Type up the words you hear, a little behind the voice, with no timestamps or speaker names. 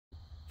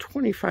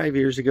25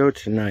 years ago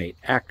tonight,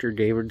 actor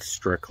David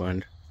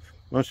Strickland,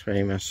 most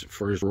famous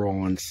for his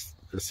role in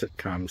the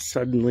sitcom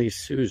Suddenly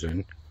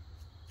Susan,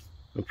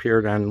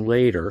 appeared on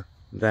Later,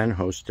 then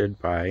hosted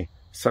by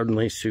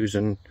Suddenly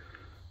Susan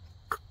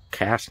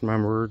cast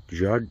member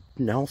Judd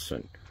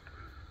Nelson.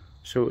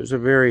 So it was a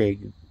very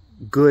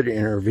good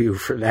interview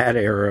for that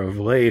era of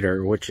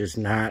Later, which is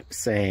not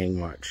saying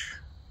much.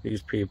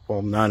 These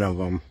people, none of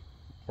them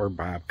were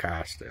Bob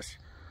Costas.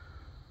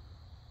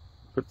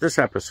 But this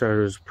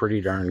episode was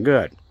pretty darn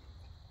good.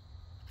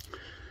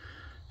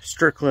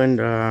 Strickland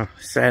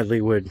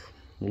sadly would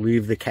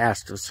leave the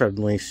cast of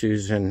Suddenly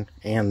Susan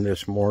and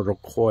this mortal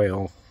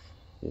coil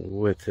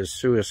with his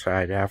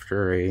suicide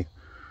after a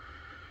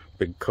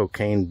big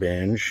cocaine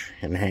binge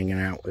and hanging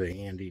out with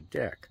Andy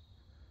Dick.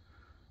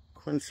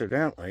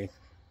 Coincidentally,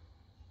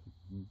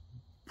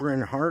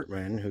 Bryn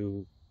Hartman,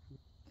 who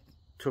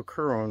took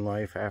her own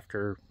life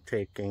after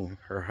taking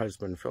her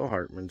husband Phil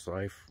Hartman's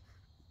life,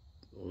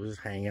 was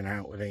hanging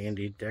out with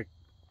Andy Dick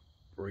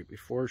right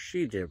before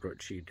she did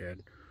what she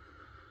did.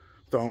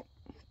 Don't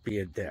be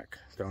a dick.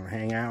 Don't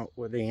hang out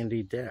with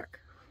Andy Dick.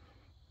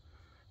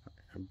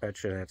 I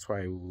bet you that's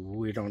why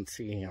we don't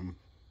see him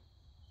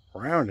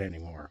around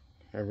anymore.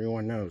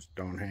 Everyone knows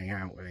don't hang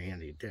out with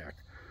Andy Dick.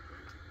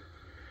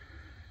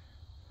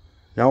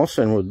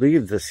 Nelson would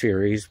leave the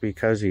series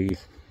because he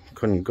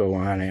couldn't go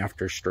on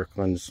after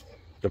Strickland's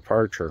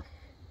departure.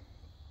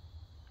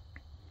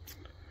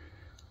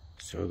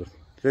 So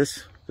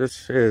this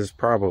is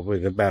probably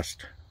the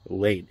best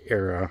late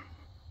era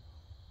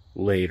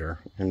Later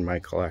in my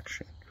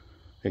collection.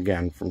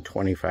 Again, from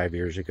 25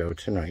 years ago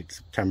tonight,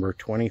 September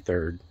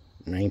 23rd,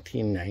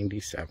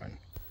 1997.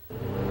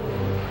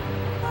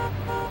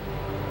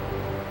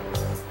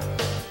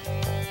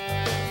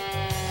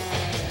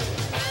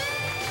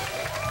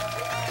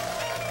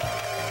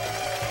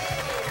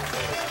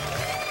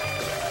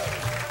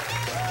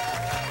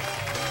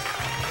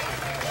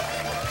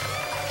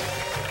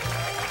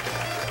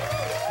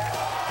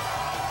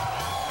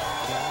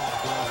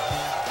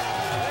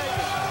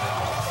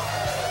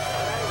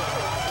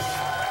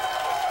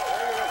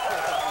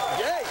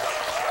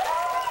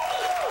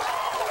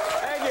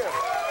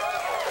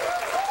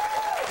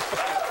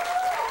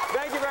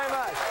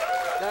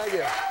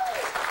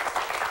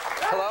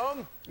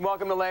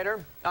 Welcome to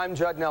Later. I'm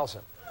Judd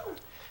Nelson.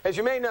 As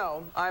you may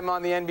know, I'm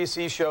on the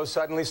NBC show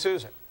Suddenly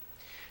Susan.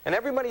 And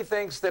everybody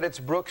thinks that it's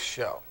Brooks'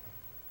 show.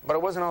 But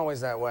it wasn't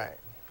always that way.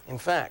 In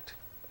fact,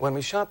 when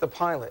we shot the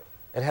pilot,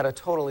 it had a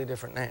totally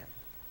different name.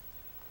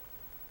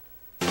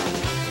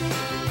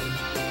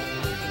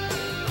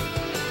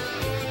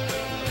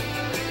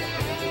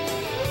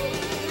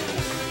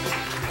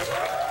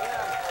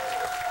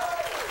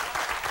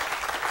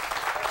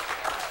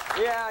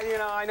 Yeah, you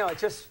know, I know. It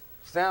just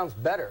sounds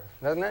better,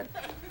 doesn't it?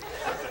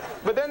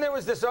 But then there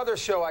was this other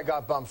show I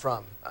got bumped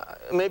from.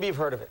 Maybe you've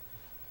heard of it.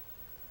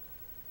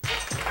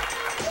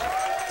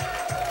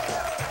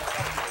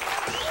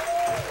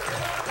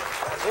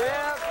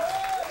 Yeah,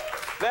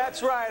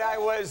 that's right. I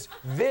was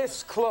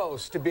this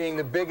close to being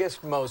the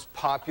biggest, most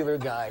popular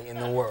guy in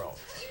the world.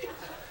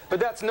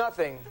 But that's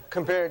nothing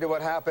compared to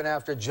what happened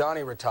after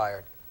Johnny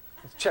retired.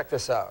 Check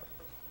this out.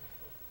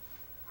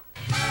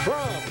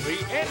 From the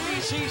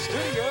NBC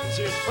studios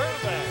in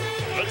Burbank,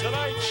 The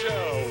Tonight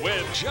Show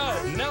with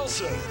Judd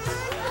Nelson. And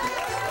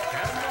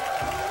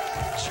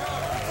now,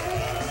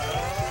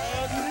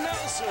 Judd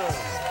Nelson.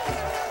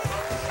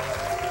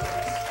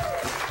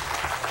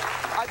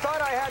 I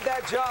thought I had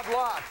that job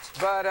locked,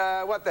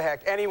 but what the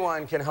heck?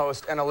 Anyone can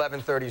host an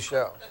 11:30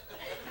 show.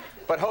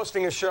 But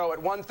hosting a show at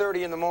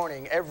 1:30 in the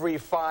morning every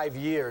 5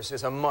 years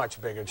is a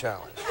much bigger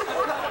challenge.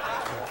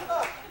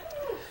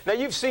 Now,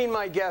 you've seen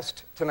my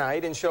guest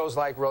tonight in shows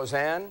like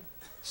Roseanne,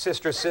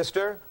 Sister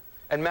Sister,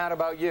 and Mad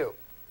About You.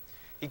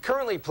 He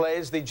currently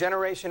plays the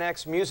Generation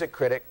X music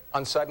critic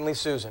on Suddenly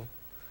Susan,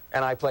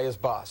 and I play his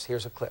boss.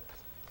 Here's a clip.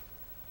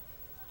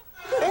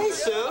 Hey,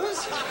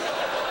 Suze.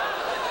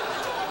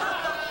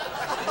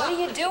 What are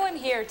you doing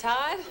here,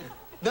 Todd?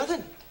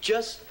 Nothing.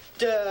 Just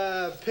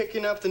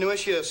picking up the new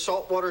issue of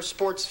Saltwater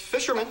Sports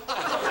Fisherman.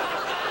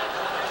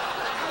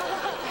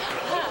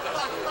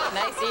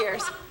 Nice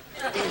ears.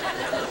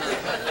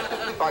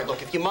 All right,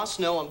 look, if you must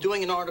know, I'm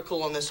doing an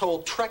article on this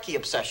whole Trekkie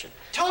obsession.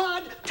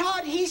 Todd,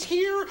 he's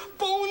here.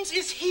 Bones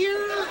is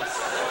here.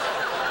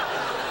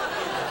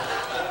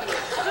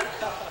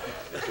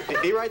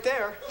 Be right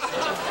there.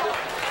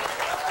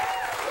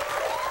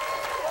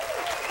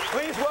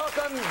 Please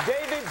welcome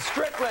David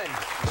Strickland.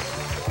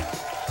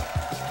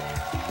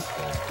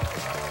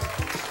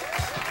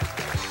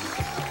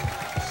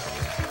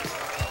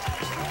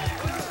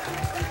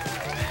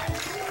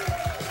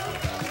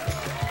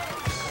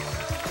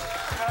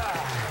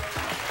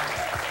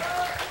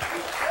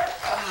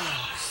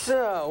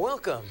 So,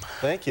 welcome.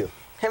 Thank you.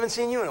 Haven't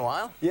seen you in a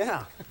while.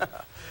 Yeah.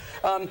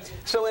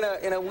 So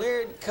in a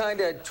weird kind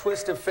of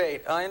twist of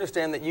fate, I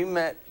understand that you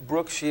met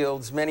Brooke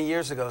Shields many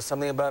years ago.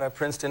 Something about a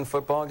Princeton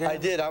football game? I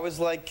did. I was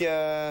like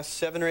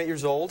 7 or 8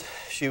 years old.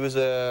 She was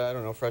a, I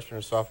don't know, freshman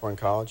or sophomore in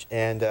college.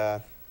 And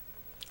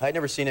I'd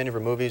never seen any of her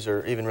movies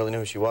or even really knew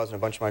who she was, and a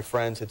bunch of my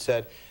friends had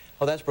said,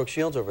 oh, that's Brooke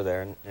Shields over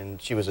there,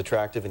 and she was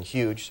attractive and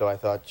huge, so I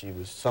thought she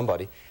was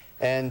somebody.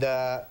 And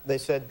they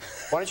said,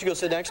 why don't you go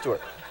sit next to her?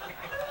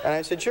 And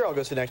I said, sure, I'll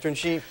go sit next to her. And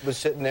she was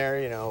sitting there,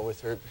 you know,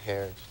 with her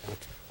hair,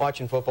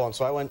 watching football. And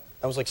so I went,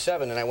 I was like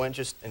 7, and I went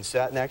just and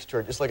sat next to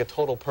her, just like a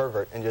total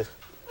pervert, and just...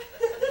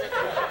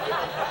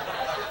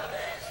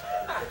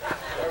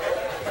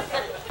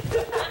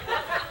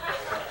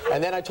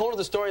 And then I told her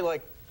the story,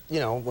 like, you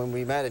know, when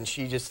we met, and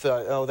she just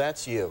thought, oh,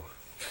 that's you.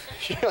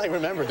 She, like,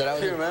 remembered that I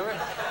was... Do you remember?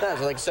 Yeah, I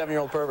was like a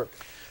 7-year-old pervert.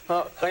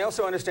 I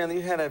also understand that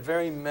you had a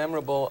very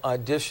memorable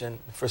audition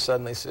for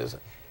Suddenly Susan.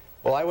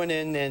 Well, I went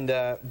in,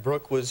 and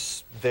Brooke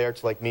was there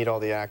to, like, meet all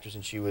the actors,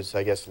 and she was,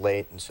 I guess,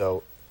 late, and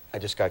so I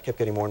just kept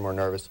getting more and more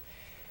nervous.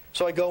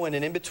 So I go in,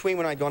 and in between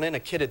when I'd gone in, a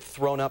kid had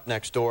thrown up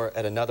next door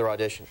at another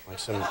audition, like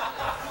some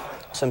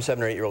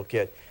 7 or 8-year-old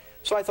kid.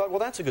 So I thought, well,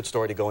 that's a good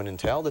story to go in and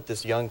tell, that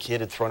this young kid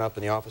had thrown up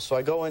in the office. So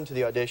I go into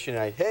the audition,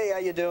 and hey, how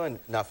you doing?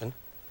 Nothing.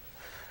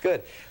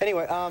 Good.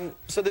 Anyway,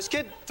 so this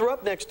kid threw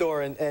up next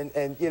door,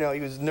 and you know, he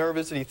was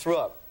nervous, and he threw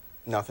up.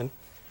 Nothing.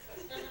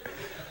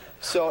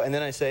 So, and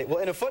then I say, well,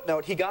 in a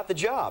footnote, he got the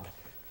job.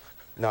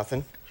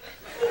 Nothing.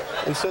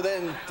 And so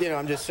then, you know,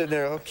 I'm just sitting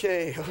there,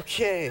 okay,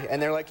 okay.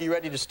 And they're like, are you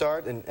ready to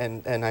start?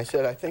 And I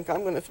said, I think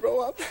I'm going to throw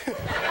up.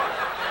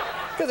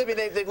 Because, I mean,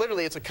 they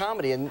literally, it's a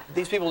comedy, and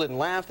these people didn't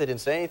laugh, they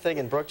didn't say anything,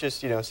 and Brooke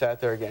just, you know, sat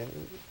there again.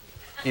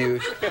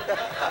 Huge.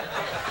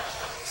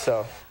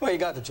 So. Well, you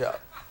got the job.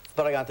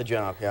 But I got the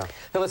job, yeah.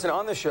 Now, listen,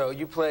 on the show,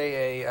 you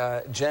play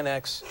a Gen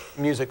X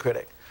music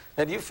critic.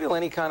 Now, do you feel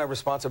any kind of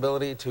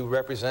responsibility to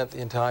represent the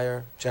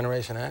entire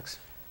Generation X?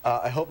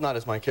 I hope not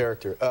as my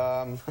character.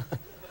 I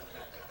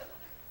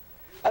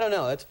don't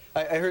know.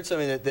 I heard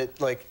something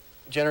that, like,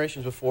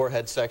 generations before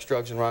had sex,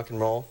 drugs, and rock and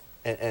roll,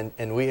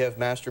 and we have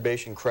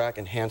masturbation, crack,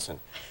 and Hanson.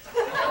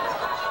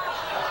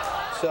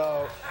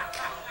 So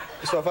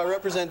if I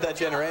represent that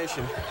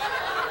generation...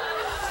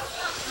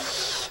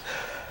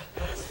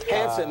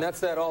 Hanson, that's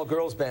that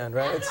all-girls band,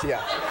 right?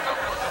 Yeah.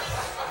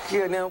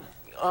 Yeah, now,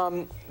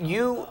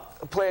 you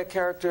play a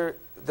character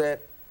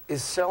that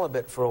is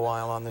celibate for a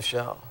while on the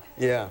show.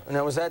 Yeah.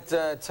 Now, was that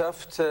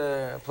tough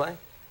to play?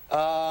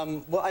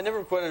 Well, I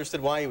never quite understood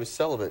why he was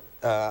celibate.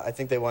 I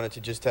think they wanted to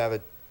just have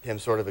him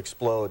sort of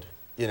explode,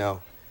 you know,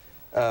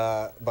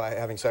 by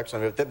having sex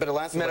on it. But it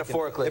lasted...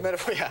 Metaphorically.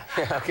 Yeah.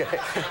 Yeah, okay.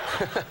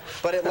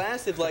 But it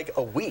lasted like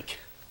a week.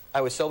 I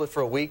was celibate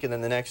for a week, and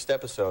then the next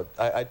episode,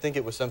 I think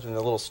it was something, a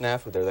little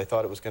snafu there. They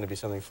thought it was going to be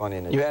something funny.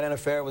 And you had an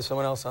affair with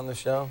someone else on the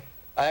show?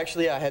 I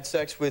had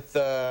sex with,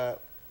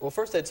 well,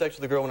 first I had sex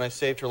with a girl when I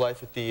saved her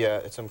life at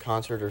at some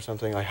concert or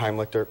something. I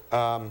Heimlicked her.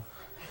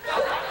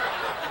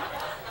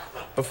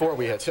 Before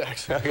we had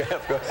sex. Okay,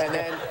 of course. And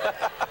then...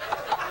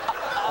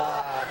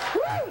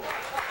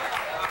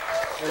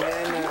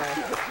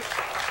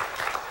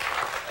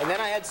 and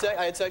then I had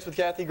sex with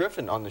Kathy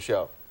Griffin on the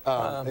show.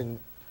 And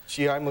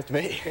she Heimlicked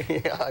me.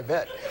 Yeah, I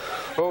bet.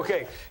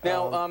 Okay.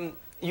 Now,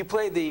 you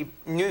play the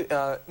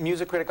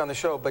music critic on the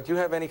show, but do you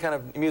have any kind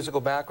of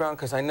musical background?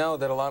 Because I know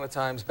that a lot of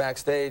times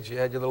backstage you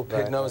had your little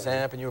pig nose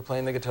amp and you were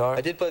playing the guitar.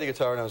 I did play the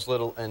guitar when I was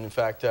little, and in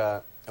fact,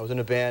 I was in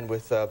a band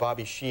with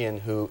Bobby Sheehan,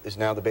 who is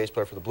now the bass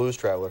player for the Blues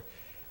Traveler.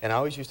 And I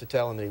always used to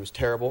tell him that he was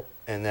terrible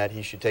and that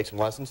he should take some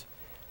lessons.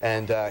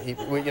 And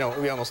we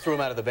almost threw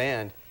him out of the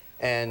band.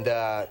 And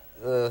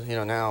you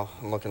know, now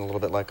I'm looking a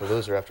little bit like a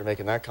loser after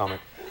making that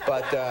comment.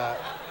 But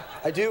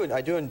I do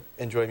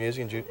enjoy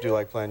music and do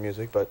like playing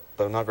music, but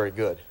I'm not very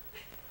good.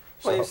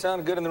 Well, you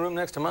sound good in the room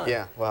next to mine.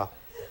 Yeah, well,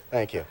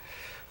 thank you.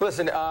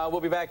 Listen, we'll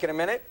be back in a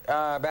minute.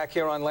 Back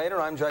here on Later,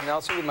 I'm Judd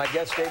Nelson with my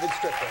guest, David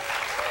Strickland.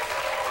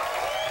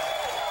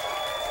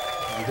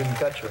 You didn't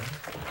catch her.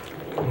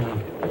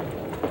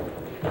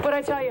 What'd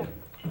I tell you?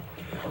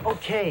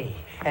 Okay,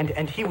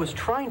 and he was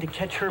trying to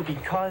catch her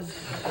because...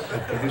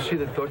 Did you see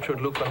the tortured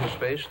look on his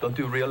face? Don't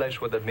you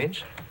realize what that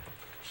means?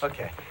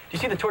 Okay. Do you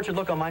see the tortured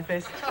look on my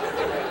face?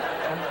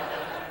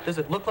 Does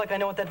it look like I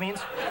know what that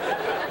means?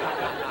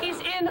 He's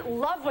in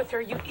love with her,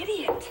 you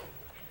idiot.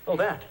 Oh,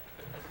 that.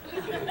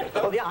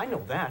 Well, yeah, I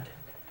know that.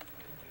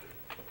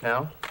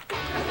 Now?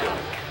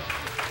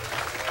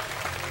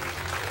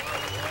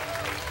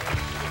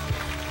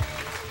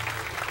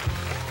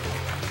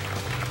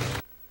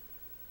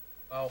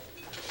 Well,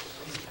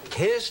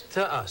 here's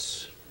to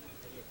us.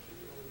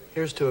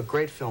 Here's to a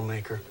great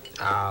filmmaker.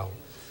 Ow.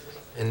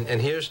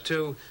 And here's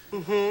to...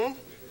 Mm-hmm.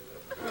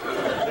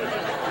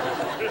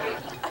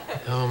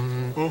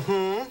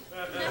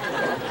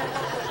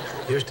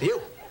 Here's to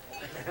you.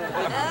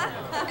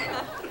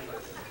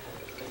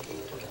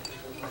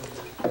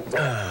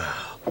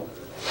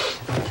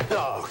 Oh,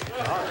 all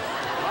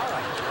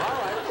right.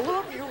 I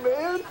love you,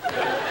 man.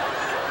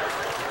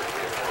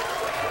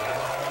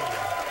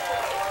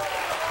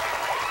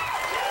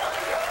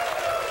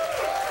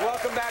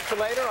 Welcome back to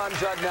Later. I'm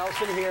Judd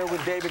Nelson here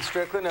with David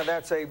Strickland. Now,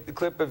 that's a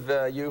clip of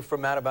you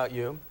from Mad About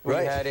You. We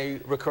had a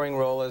recurring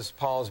role as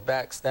Paul's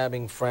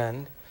backstabbing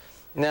friend.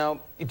 Now,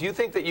 do you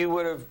think that you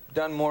would have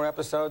done more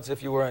episodes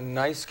if you were a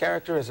nice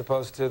character as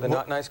opposed to the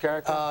not nice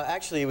character?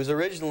 Actually, it was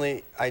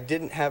originally, I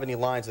didn't have any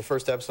lines the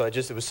first episode.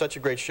 It was such a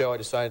great show, I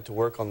decided to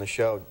work on the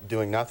show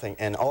doing nothing,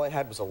 and all I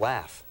had was a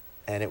laugh.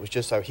 And it was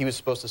just, he was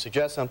supposed to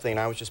suggest something, and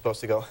I was just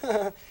supposed to go,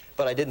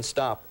 but I didn't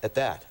stop at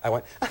that. I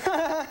went, and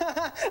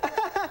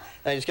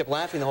I just kept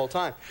laughing the whole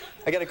time.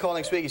 I got a call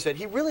next week. He said,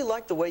 he really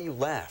liked the way you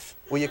laugh.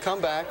 Will you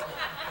come back,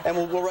 and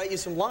we'll write you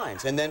some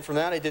lines. And then from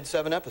that, I did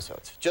 7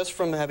 episodes, just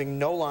from having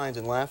no lines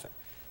and laughing.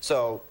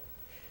 So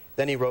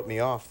then he wrote me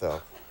off,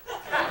 though.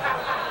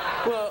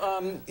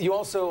 Well, you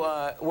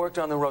also worked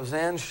on the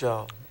Roseanne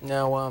show.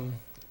 Now,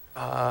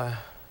 how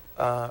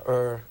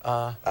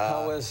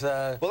was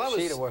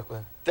she to work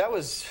with? That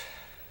was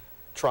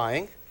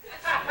trying.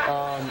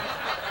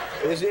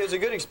 It was a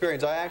good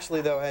experience. I actually,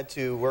 though, had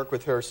to work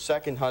with her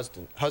second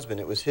husband.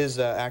 It was his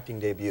acting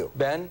debut.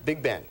 Ben?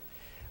 Big Ben.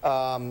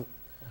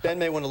 Ben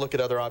may want to look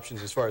at other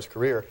options as far as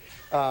career.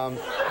 But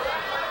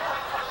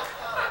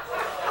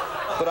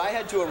I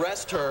had to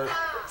arrest her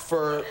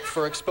for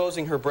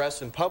exposing her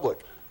breasts in public.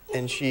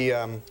 And she...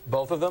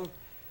 Both of them?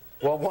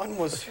 Well, one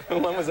was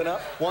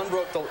enough. One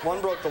broke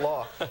the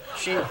law.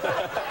 She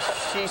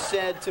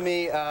said to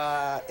me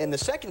in the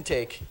second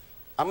take,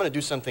 I'm going to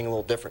do something a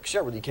little different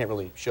because you can't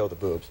really show the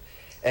boobs.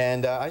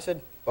 And I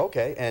said,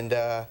 okay. And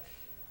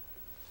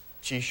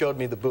she showed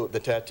me the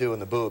tattoo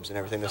and the boobs and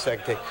everything. The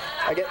second take,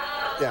 I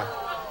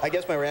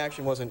guess my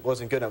reaction wasn't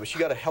good enough. But she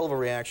got a hell of a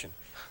reaction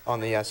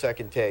on the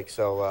second take.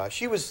 So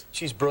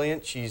she's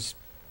brilliant.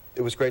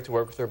 It was great to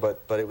work with her,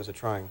 but it was a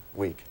trying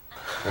week.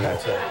 And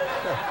that's it.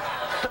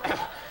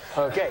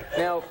 Okay,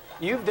 now,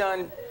 you've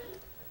done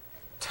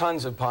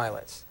tons of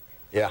pilots.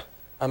 Yeah.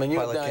 I mean,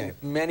 you've done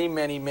many,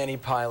 many, many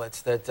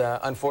pilots that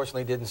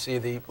unfortunately didn't see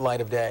the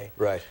light of day.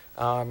 Right.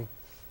 Now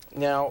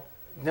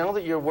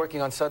that you're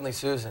working on Suddenly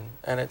Susan,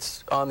 and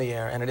it's on the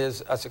air, and it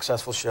is a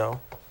successful show,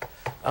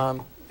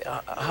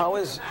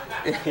 has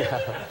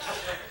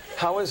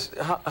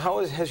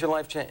your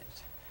life changed?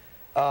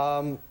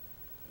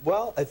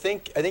 Well, I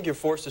think you're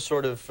forced to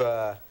sort of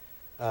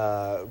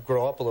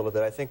grow up a little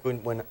bit. I think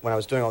when I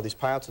was doing all these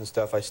pilots and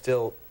stuff, I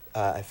felt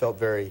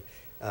very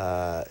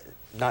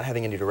not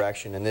having any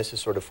direction, and this has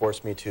sort of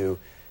forced me to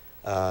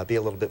be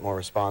a little bit more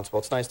responsible.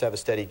 It's nice to have a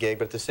steady gig,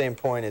 but at the same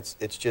point,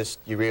 it's just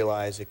you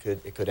realize it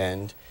could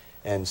end,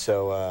 and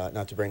so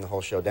not to bring the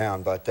whole show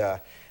down, but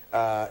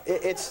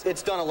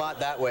it's done a lot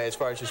that way as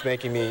far as just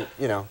making me,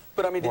 you know.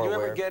 But I mean, did you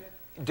aware. ever get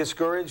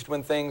discouraged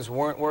when things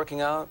weren't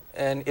working out?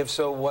 And if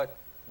so, what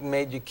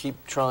made you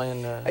keep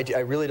trying? I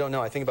really don't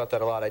know. I think about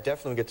that a lot. I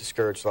definitely get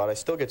discouraged a lot. I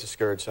still get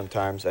discouraged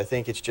sometimes. I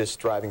think it's just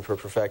striving for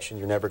perfection.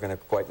 You're never going to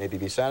quite maybe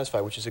be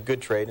satisfied, which is a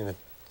good trait, and at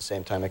the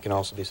same time, it can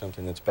also be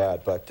something that's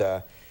bad. But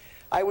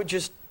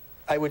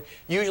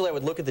usually I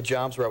would look at the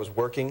jobs where I was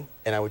working,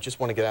 and I would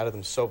just want to get out of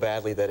them so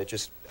badly that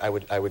I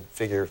would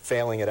figure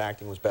failing at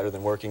acting was better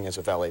than working as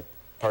a valet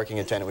parking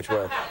attendant, which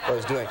was what I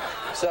was doing.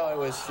 So it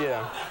was, you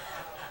know.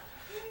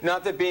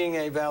 Not that being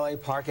a valet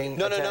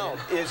parking attendant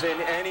is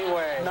in any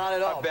way not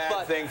at all, a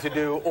bad thing to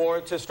do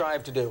or to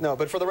strive to do. No,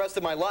 but for the rest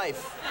of my life,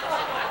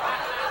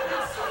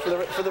 for the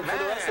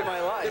rest of my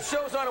life. The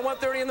show's on at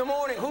 1:30 in the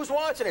morning. Who's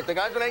watching it? The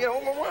guys when they get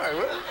home from work.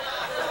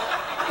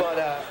 But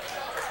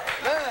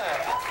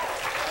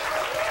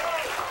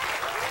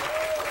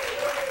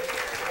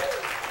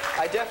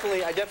I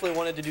definitely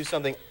wanted to do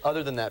something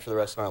other than that for the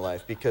rest of my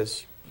life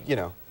because, you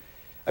know,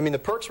 I mean, the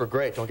perks were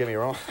great, don't get me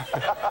wrong.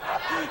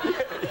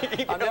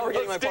 I'm never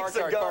getting my car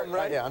parked.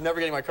 Right? Yeah, I'm never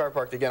getting my car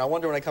parked again. I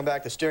wonder when I come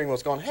back, the steering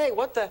wheel's going, hey,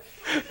 what the?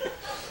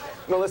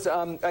 Melissa,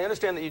 I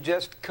understand that you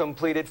just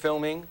completed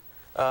filming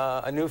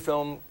a new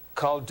film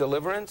called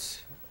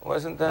Deliverance.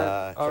 Wasn't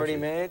that already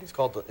made? It's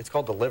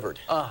called Delivered.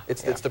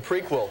 It's the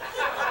prequel.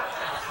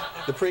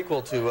 The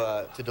prequel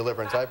to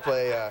Deliverance. I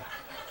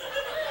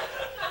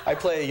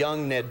play a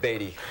young Ned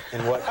Beatty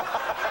in what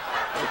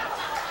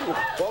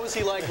was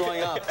he like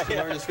growing up?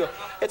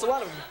 It's a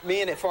lot of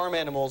me and farm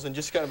animals and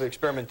just kind of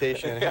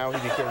experimentation and how he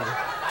became.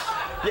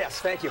 Yes,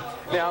 thank you.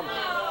 Now,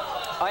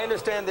 I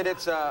understand that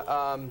it's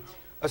a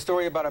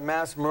story about a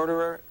mass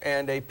murderer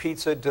and a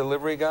pizza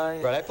delivery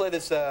guy. Right. I play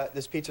this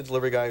pizza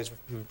delivery guy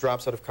who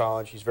drops out of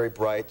college. He's very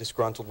bright,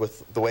 disgruntled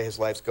with the way his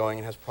life's going,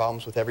 and has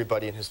problems with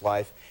everybody in his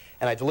life.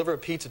 And I deliver a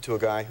pizza to a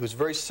guy who's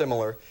very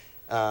similar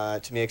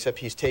to me, except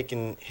he's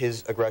taken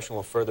his aggression a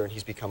little further and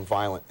he's become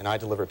violent. And I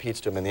deliver a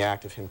pizza to him in the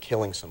act of him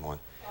killing someone.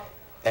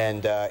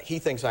 And he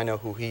thinks I know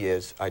who he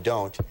is. I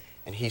don't.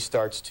 And he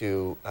starts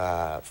to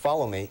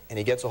follow me, and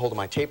he gets a hold of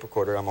my tape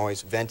recorder. I'm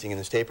always venting in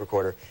this tape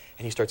recorder,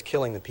 and he starts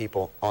killing the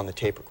people on the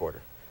tape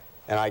recorder.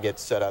 And I get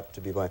set up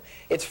to be blamed.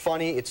 It's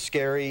funny. It's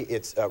scary.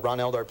 It's Ron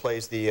Eldar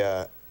plays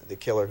the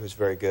killer, who's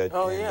very good.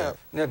 Oh, and, yeah.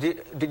 Now,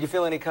 did you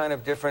feel any kind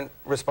of different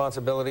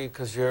responsibility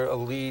because you're a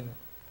lead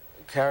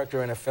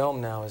character in a film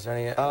now? Is there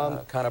any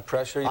kind of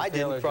pressure you feel? I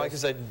didn't, probably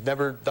because I'd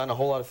never done a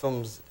whole lot of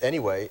films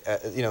anyway,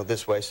 you know,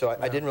 this way. So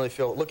I didn't really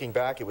feel, looking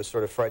back, it was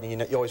sort of frightening.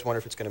 You always wonder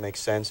if it's going to make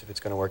sense, if it's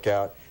going to work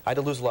out. I had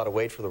to lose a lot of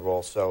weight for the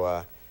role,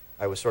 so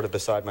I was sort of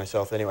beside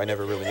myself anyway. I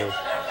never really knew.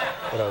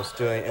 what I was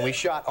doing. And we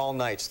shot all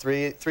nights,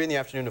 3 in the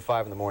afternoon to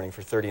 5 in the morning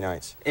for 30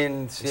 nights.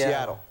 In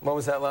Seattle. What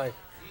was that like?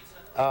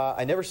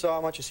 I never saw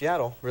much of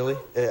Seattle, really.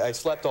 I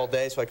slept all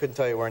day, so I couldn't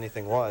tell you where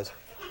anything was.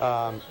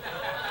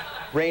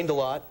 Rained a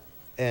lot,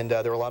 and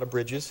there were a lot of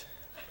bridges.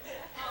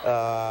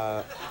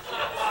 A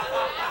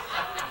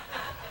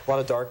lot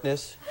of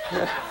darkness.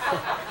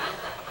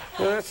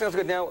 Well, that sounds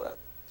good. Now,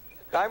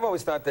 I've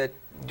always thought that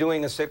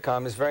doing a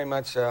sitcom is very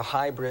much a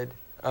hybrid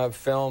of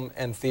film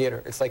and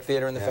theater. It's like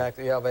theater in the fact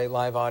that you have a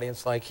live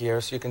audience like here,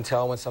 so you can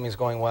tell when something's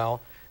going well.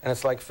 And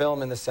it's like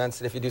film in the sense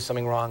that if you do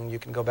something wrong, you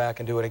can go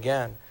back and do it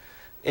again.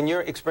 In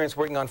your experience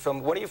working on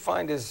film, what do you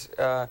find is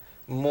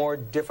more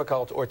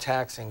difficult or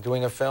taxing,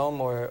 doing a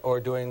film or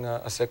doing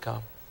a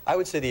sitcom? I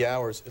would say the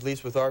hours, at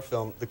least with our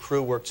film, the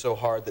crew worked so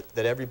hard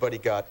that everybody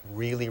got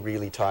really,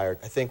 really tired.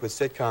 I think with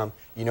sitcom,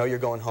 you know you're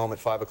going home at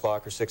 5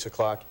 o'clock or 6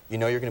 o'clock. You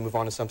know you're going to move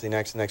on to something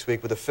next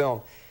week. With a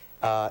film,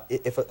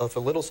 if a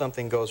little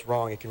something goes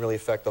wrong, it can really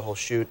affect the whole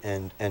shoot.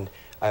 And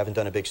I haven't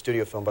done a big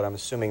studio film, but I'm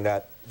assuming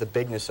that the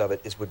bigness of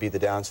it would be the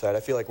downside. I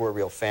feel like we're a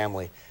real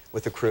family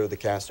with the crew, the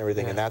cast, and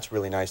everything, and that's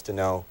really nice to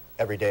know.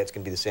 Every day it's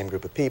going to be the same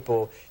group of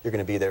people. You're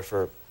going to be there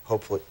for,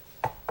 hopefully,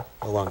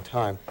 a long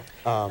time.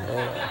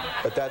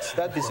 But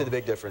that'd be the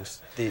big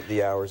difference,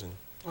 the hours. And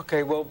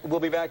Okay, well, we'll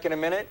be back in a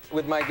minute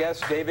with my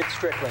guest, David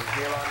Strickland,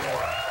 here on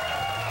More.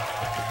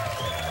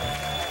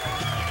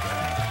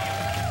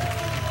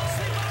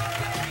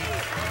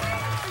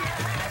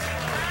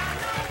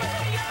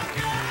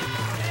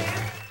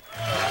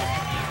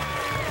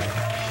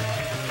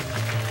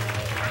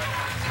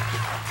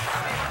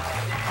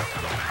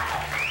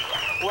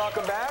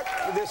 Welcome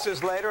back. This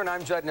is Later, and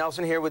I'm Judd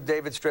Nelson here with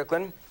David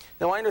Strickland.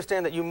 Now, I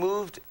understand that you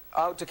moved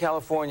out to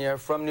California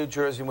from New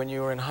Jersey when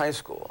you were in high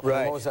school. Right. I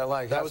mean, what was that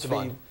like? That was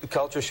fun. Be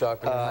culture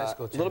shock when you were in high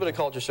school, too. A little bit of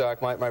culture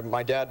shock.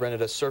 My dad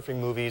rented us surfing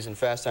movies and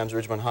Fast Times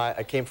at Ridgemont High.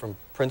 I came from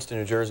Princeton,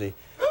 New Jersey.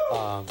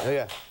 Oh,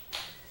 yeah.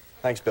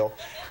 Thanks, Bill.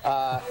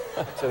 So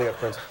they got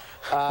Prince.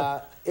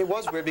 It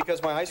was weird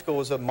because my high school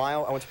was a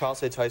mile. I went to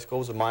Palisades High School.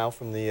 It was a mile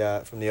from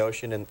the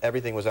ocean, and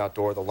everything was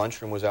outdoor. The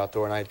lunchroom was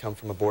outdoor, and I had come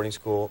from a boarding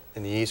school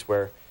in the East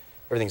where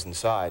everything's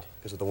inside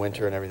because of the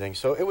winter and everything.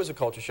 So it was a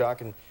culture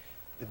shock, and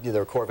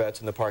there were Corvettes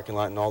in the parking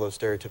lot and all those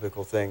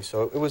stereotypical things.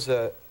 So it was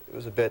a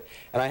bit.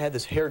 And I had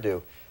this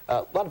hairdo.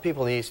 A lot of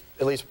people in the East,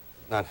 at least,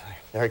 not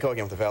there I go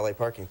again with the valet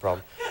parking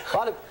problem.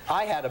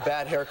 I had a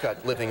bad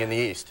haircut living in the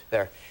East.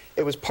 There,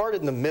 it was parted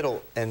in the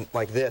middle and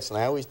like this, and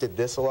I always did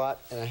this a lot,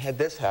 and I had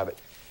this habit.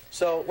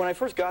 So when I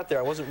first got there,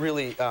 I wasn't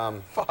really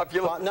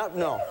popular.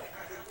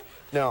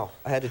 No,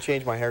 I had to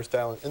change my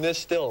hairstyle, and this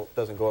still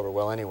doesn't go over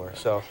well anywhere.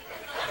 So.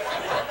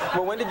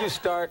 Well, when did you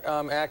start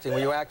acting? Were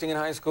you acting in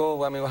high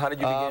school? I mean, how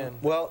did you begin?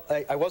 Well,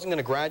 I wasn't going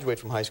to graduate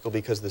from high school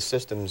because the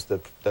systems,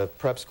 the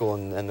prep school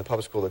and the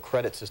public school, the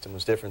credit system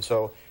was different.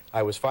 So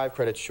I was 5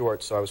 credits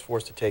short, so I was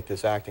forced to take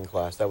this acting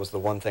class. That was the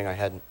one thing I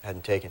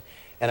hadn't taken.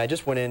 And I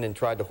just went in and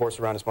tried to horse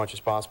around as much as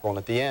possible. And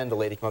at the end, the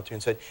lady came up to me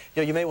and said,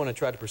 you know, you may want to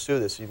try to pursue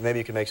this. Maybe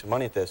you can make some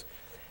money at this.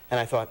 And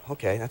I thought,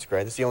 okay, that's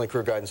great. That's the only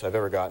career guidance I've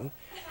ever gotten.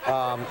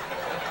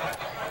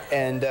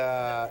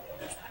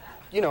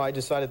 You know, I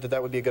decided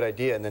that would be a good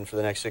idea, and then for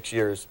the next 6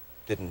 years,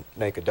 didn't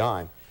make a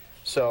dime.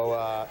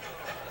 So,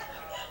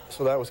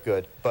 so that was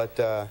good. But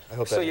I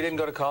hope. So you didn't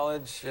go to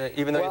college,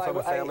 even though you're from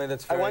a family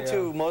that's very... I went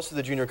to most of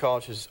the junior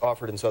colleges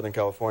offered in Southern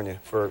California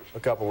for a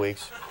couple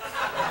weeks.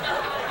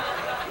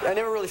 I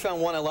never really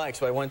found one I liked,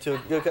 so I went to.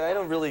 Okay, I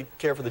don't really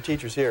care for the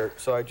teachers here,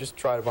 so I just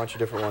tried a bunch of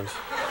different ones.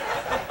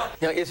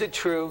 Now, is it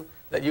true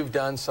that you've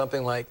done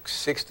something like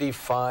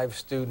 65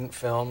 student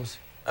films?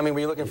 I mean,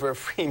 were you looking for a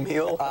free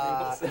meal?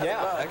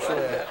 Yeah,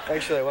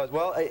 actually I was.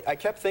 Well, I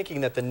kept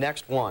thinking that the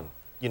next one,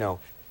 you know,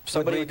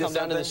 somebody would come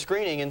down to the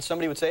screening and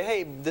somebody would say,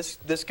 hey,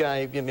 this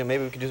guy, you know,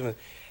 maybe we could do something.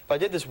 But I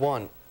did this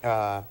one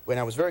when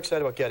I was very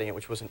excited about getting it,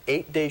 which was an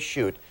 8-day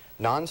shoot,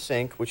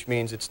 non-sync, which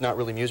means it's not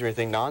really music or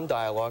anything,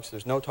 non-dialogue, so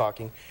there's no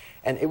talking.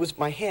 And it was,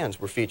 my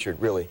hands were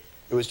featured, really.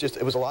 It was just,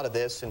 it was a lot of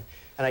this, and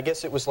I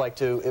guess it was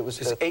like it was...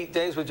 Just 8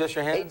 days with just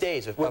your hands? 8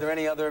 days. Were there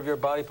any other of your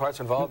body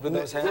parts involved with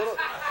those hands?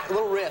 A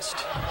little wrist.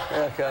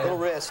 Okay. A little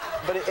wrist.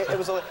 But it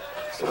was a...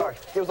 Sorry.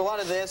 It was a lot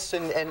of this,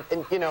 and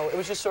you know, it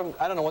was just sort of,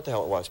 I don't know what the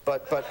hell it was,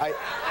 but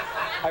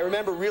I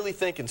remember really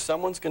thinking,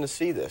 someone's going to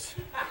see this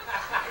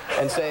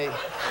and say,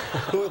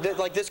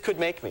 like, this could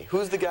make me.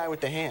 Who's the guy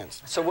with the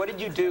hands? So what did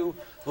you do,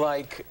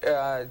 like,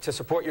 to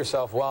support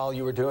yourself while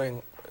you were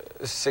doing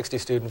 60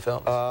 student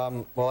films?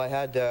 Well, I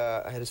had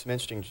some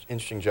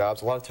interesting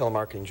jobs, a lot of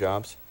telemarketing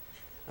jobs.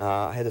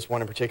 I had this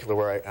one in particular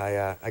where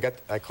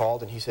I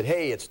called and he said,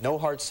 hey, it's no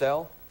hard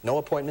sell, no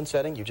appointment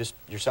setting,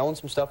 you're selling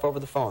some stuff over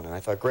the phone. And I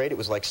thought, great. It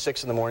was like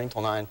 6 in the morning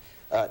till 9,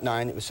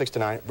 it was 6 to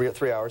 9,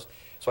 3 hours,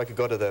 so I could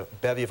go to the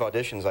bevy of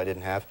auditions I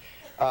didn't have.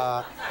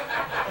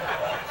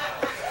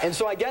 And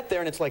so I get there,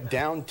 and it's like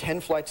down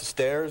 10 flights of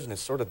stairs, and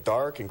it's sort of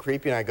dark and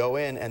creepy, and I go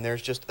in, and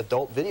there's just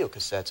adult video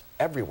cassettes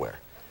everywhere.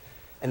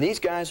 And these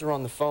guys are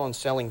on the phone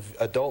selling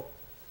adult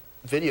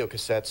video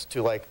cassettes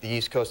to like the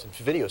East Coast and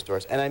video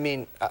stores. And I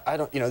mean, I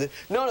don't, you know,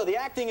 no, the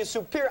acting is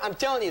superior. I'm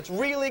telling you, it's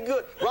really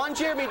good. Ron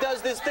Jeremy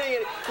does this thing,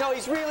 and no,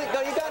 he's really,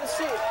 no, you got to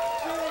see it.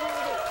 It's really, really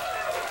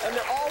good. And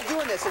they're all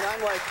doing this, and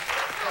I'm like,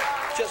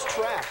 just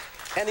trapped.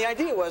 And the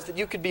idea was that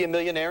you could be a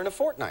millionaire in a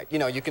fortnight. You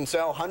know, you can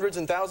sell hundreds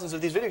and thousands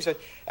of these video cassettes.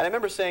 And I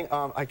remember saying,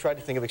 I tried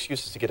to think of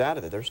excuses to get out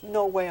of there. There's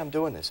no way I'm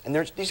doing this. And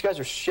these guys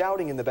are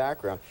shouting in the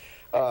background,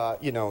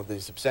 you know,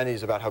 these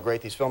obscenities about how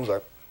great these films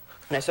are.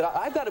 And I said,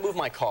 I've got to move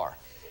my car.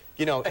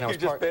 You know, and I was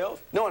just bailed?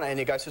 No, and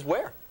the guy says,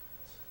 where?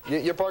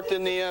 You're parked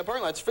in the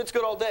parking lot. It's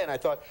good all day. And I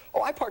thought,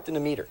 oh, I parked in the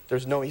meter.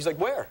 There's no, he's like,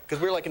 where?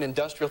 Because we're like an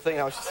industrial thing.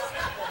 And I was just,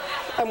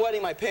 I'm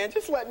wetting my pants.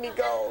 Just let me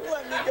go.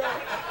 Let me go.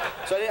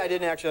 So I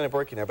didn't actually end up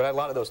working there, but I had a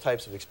lot of those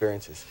types of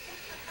experiences.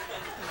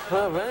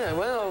 Well, man,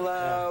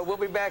 well, we'll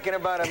be back in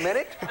about a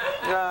minute.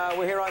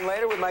 We're here on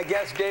Later with my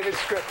guest, David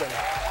Strickland.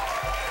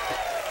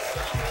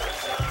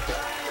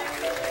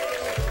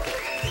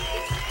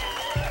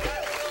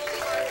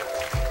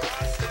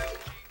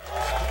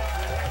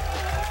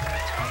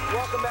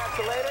 Welcome back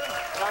to Later.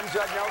 I'm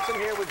Judd Nelson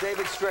here with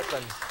David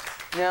Strickland.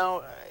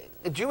 Now,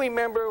 do you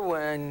remember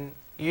when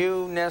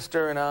you,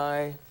 Nestor, and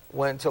I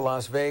went to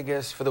Las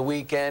Vegas for the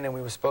weekend and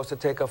we were supposed to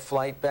take a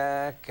flight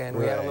back and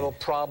we had a little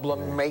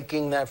problem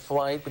making that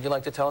flight? Would you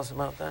like to tell us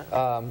about that?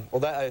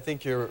 Well, I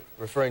think you're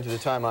referring to the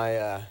time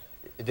I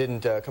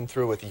didn't come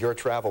through with your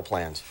travel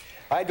plans.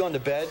 I had gone to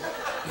bed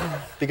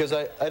because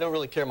I don't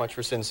really care much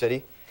for Sin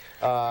City.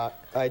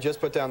 I just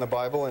put down the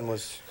Bible and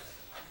was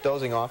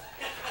dozing off.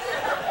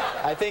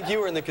 I think you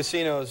were in the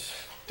casinos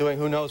doing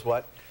who knows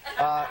what.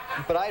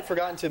 But I had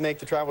forgotten to make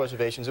the travel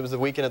reservations. It was the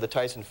weekend of the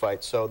Tyson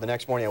fight, so the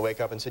next morning I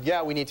wake up and said,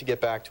 yeah, we need to get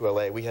back to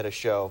L.A. We had a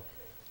show,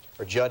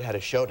 or Judd had a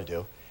show to do.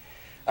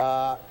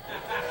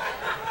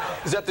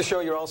 Is that the show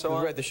you're also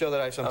on? Right, the show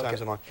that I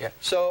sometimes am on. Yeah.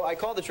 So I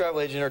called the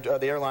travel agent, or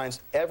the airlines.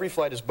 Every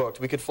flight is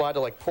booked. We could fly to,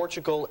 like,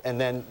 Portugal and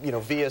then, you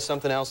know, via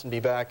something else and be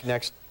back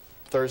next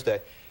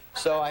Thursday.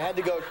 So I had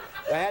to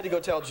go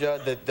tell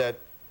Judd that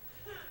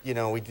you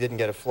know, we didn't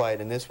get a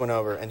flight, and this went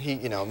over, and he,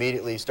 you know,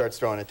 immediately starts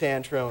throwing a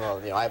tantrum. Well,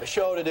 you know, I have a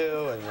show to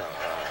do, and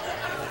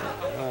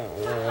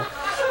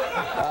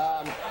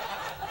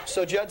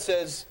so Judd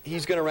says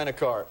he's going to rent a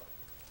car,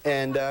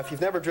 and if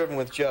you've never driven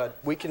with Judd,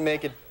 we can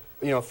make it,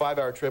 you know, a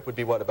 5-hour trip would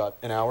be what, about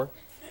an hour?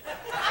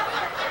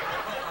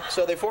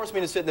 So they forced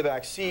me to sit in the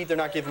back seat. They're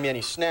not giving me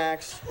any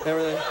snacks,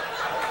 everything.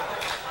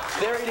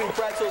 They're eating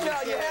pretzels. No,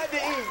 you had to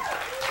eat.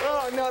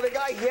 Oh, no, the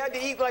guy, he had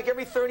to eat like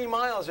every 30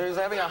 miles, or he was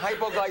having a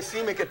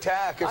hypoglycemic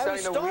attack. I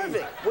was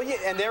starving. Well, yeah,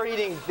 and they're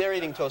eating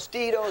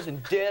Tostitos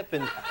and dip,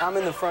 and I'm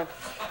in the front.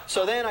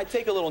 So then I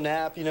take a little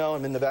nap, you know,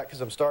 I'm in the back because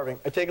I'm starving.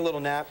 I take a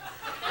little nap,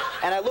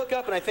 and I look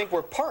up and I think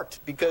we're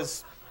parked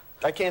because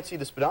I can't see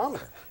the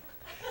speedometer.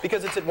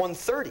 Because it's at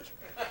 1:30.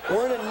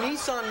 We're in a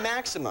Nissan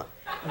Maxima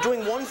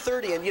doing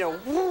 1:30, and, you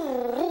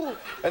know,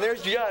 and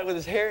there's Judd with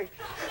his hair.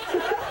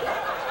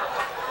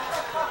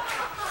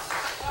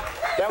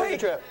 That was the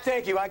trip.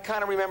 Thank you. I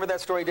kind of remember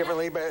that story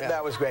differently, but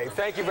that was great.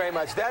 Thank you very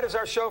much. That is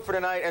our show for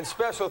tonight, and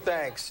special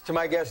thanks to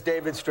my guest,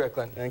 David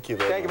Strickland. Thank you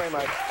very much. Thank you very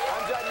much.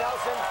 I'm Judd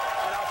Nelson,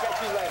 and I'll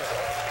catch you later.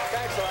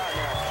 Thanks a lot,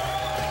 man.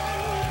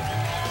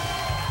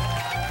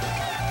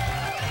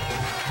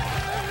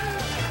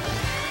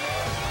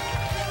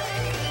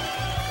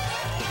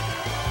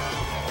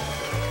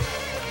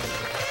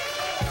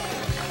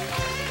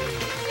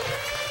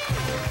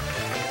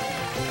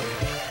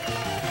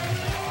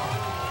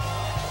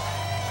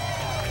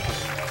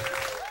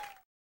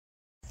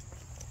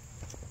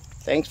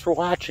 Thanks for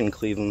watching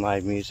Cleveland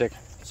Live Music.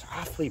 It's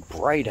awfully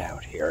bright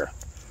out here.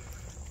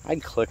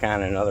 I'd click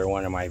on another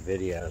one of my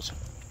videos.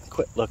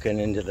 Quit looking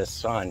into the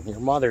sun. Your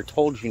mother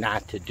told you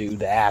not to do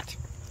that.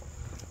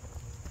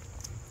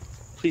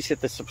 Please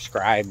hit the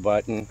subscribe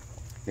button.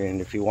 And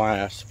if you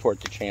want to support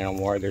the channel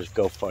more, there's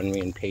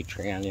GoFundMe and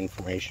Patreon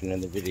information in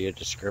the video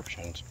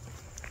descriptions.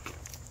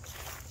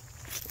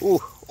 Ooh,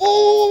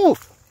 ooh!